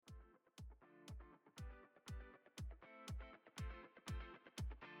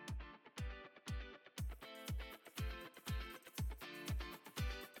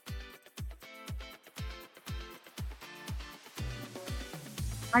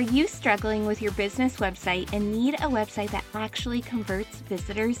Are you struggling with your business website and need a website that actually converts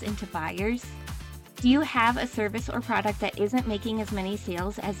visitors into buyers? Do you have a service or product that isn't making as many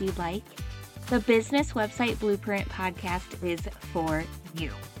sales as you'd like? The Business Website Blueprint podcast is for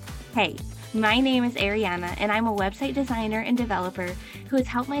you. Hey, my name is Ariana, and I'm a website designer and developer who has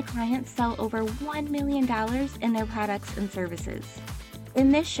helped my clients sell over $1 million in their products and services.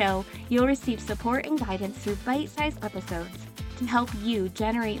 In this show, you'll receive support and guidance through bite-sized episodes to help you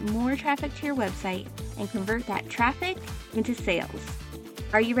generate more traffic to your website and convert that traffic into sales.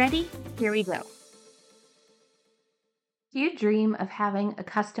 Are you ready? Here we go. Do you dream of having a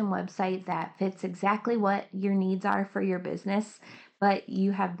custom website that fits exactly what your needs are for your business, but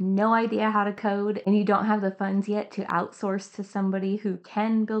you have no idea how to code and you don't have the funds yet to outsource to somebody who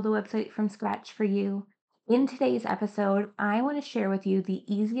can build a website from scratch for you? In today's episode, I want to share with you the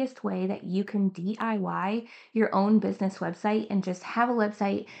easiest way that you can DIY your own business website and just have a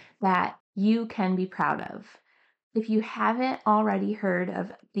website that you can be proud of. If you haven't already heard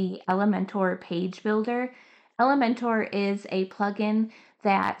of the Elementor Page Builder, Elementor is a plugin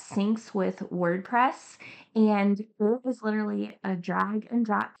that syncs with WordPress, and it is literally a drag and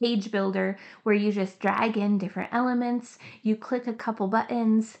drop page builder where you just drag in different elements, you click a couple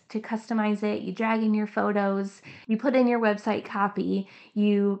buttons to customize it, you drag in your photos, you put in your website copy,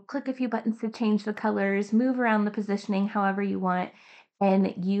 you click a few buttons to change the colors, move around the positioning however you want,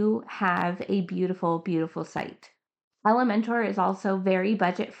 and you have a beautiful, beautiful site. Elementor is also very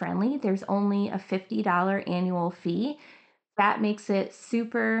budget friendly. There's only a $50 annual fee. That makes it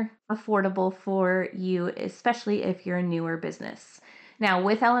super affordable for you, especially if you're a newer business. Now,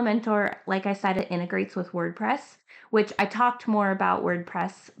 with Elementor, like I said, it integrates with WordPress, which I talked more about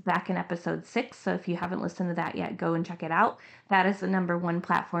WordPress back in episode 6. So if you haven't listened to that yet, go and check it out. That is the number one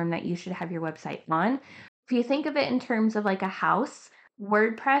platform that you should have your website on. If you think of it in terms of like a house,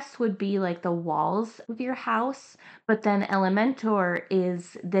 WordPress would be like the walls of your house, but then Elementor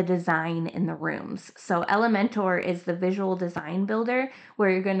is the design in the rooms. So Elementor is the visual design builder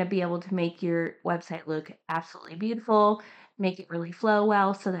where you're going to be able to make your website look absolutely beautiful, make it really flow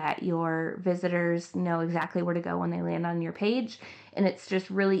well so that your visitors know exactly where to go when they land on your page, and it's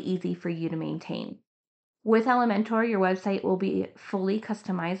just really easy for you to maintain. With Elementor, your website will be fully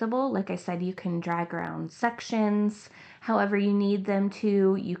customizable. Like I said, you can drag around sections however you need them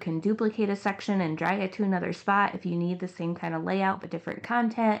to. You can duplicate a section and drag it to another spot if you need the same kind of layout but different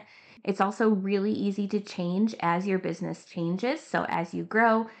content. It's also really easy to change as your business changes. So as you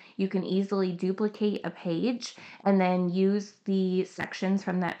grow, you can easily duplicate a page and then use the sections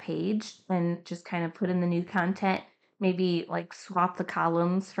from that page and just kind of put in the new content, maybe like swap the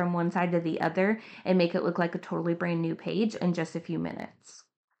columns from one side to the other and make it look like a totally brand new page in just a few minutes.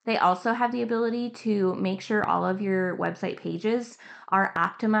 They also have the ability to make sure all of your website pages are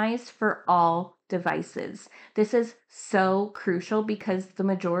optimized for all devices. This is so crucial because the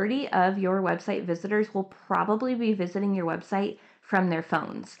majority of your website visitors will probably be visiting your website from their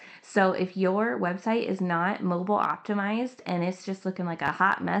phones. So if your website is not mobile optimized and it's just looking like a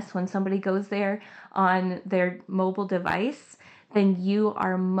hot mess when somebody goes there on their mobile device, then you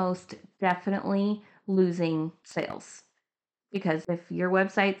are most definitely losing sales. Because if your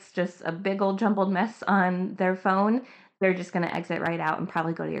website's just a big old jumbled mess on their phone, they're just going to exit right out and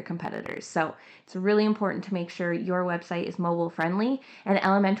probably go to your competitors. So it's really important to make sure your website is mobile friendly, and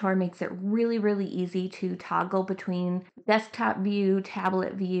Elementor makes it really, really easy to toggle between desktop view,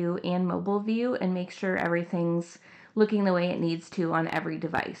 tablet view, and mobile view and make sure everything's looking the way it needs to on every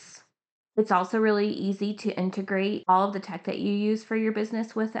device. It's also really easy to integrate all of the tech that you use for your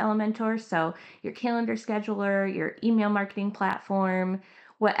business with Elementor. So, your calendar scheduler, your email marketing platform,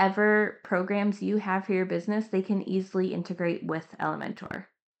 whatever programs you have for your business, they can easily integrate with Elementor.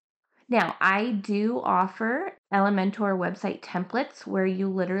 Now, I do offer Elementor website templates where you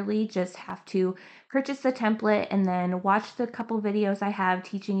literally just have to purchase the template and then watch the couple videos I have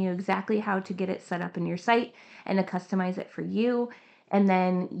teaching you exactly how to get it set up in your site and to customize it for you. And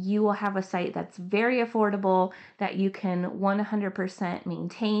then you will have a site that's very affordable that you can 100%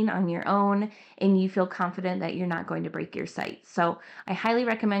 maintain on your own, and you feel confident that you're not going to break your site. So I highly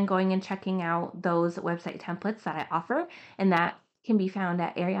recommend going and checking out those website templates that I offer, and that can be found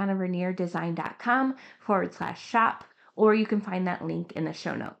at arianavernieredesign.com/shop, or you can find that link in the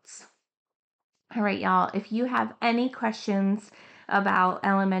show notes. All right, y'all, if you have any questions about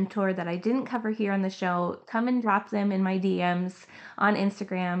Elementor that I didn't cover here on the show, come and drop them in my DMs on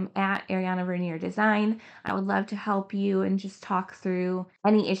Instagram at Ariana Vernier Design. I would love to help you and just talk through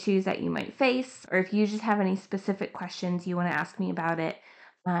any issues that you might face, or if you just have any specific questions you want to ask me about it,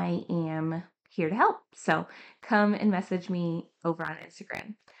 I am here to help. So come and message me over on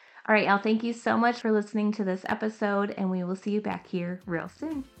Instagram. All right, Al, thank you so much for listening to this episode, and we will see you back here real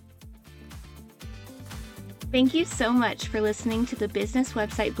soon. Thank you so much for listening to the Business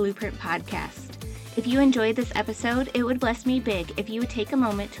Website Blueprint podcast. If you enjoyed this episode, it would bless me big if you would take a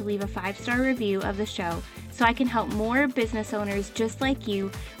moment to leave a 5-star review of the show so I can help more business owners just like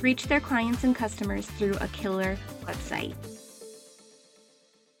you reach their clients and customers through a killer website.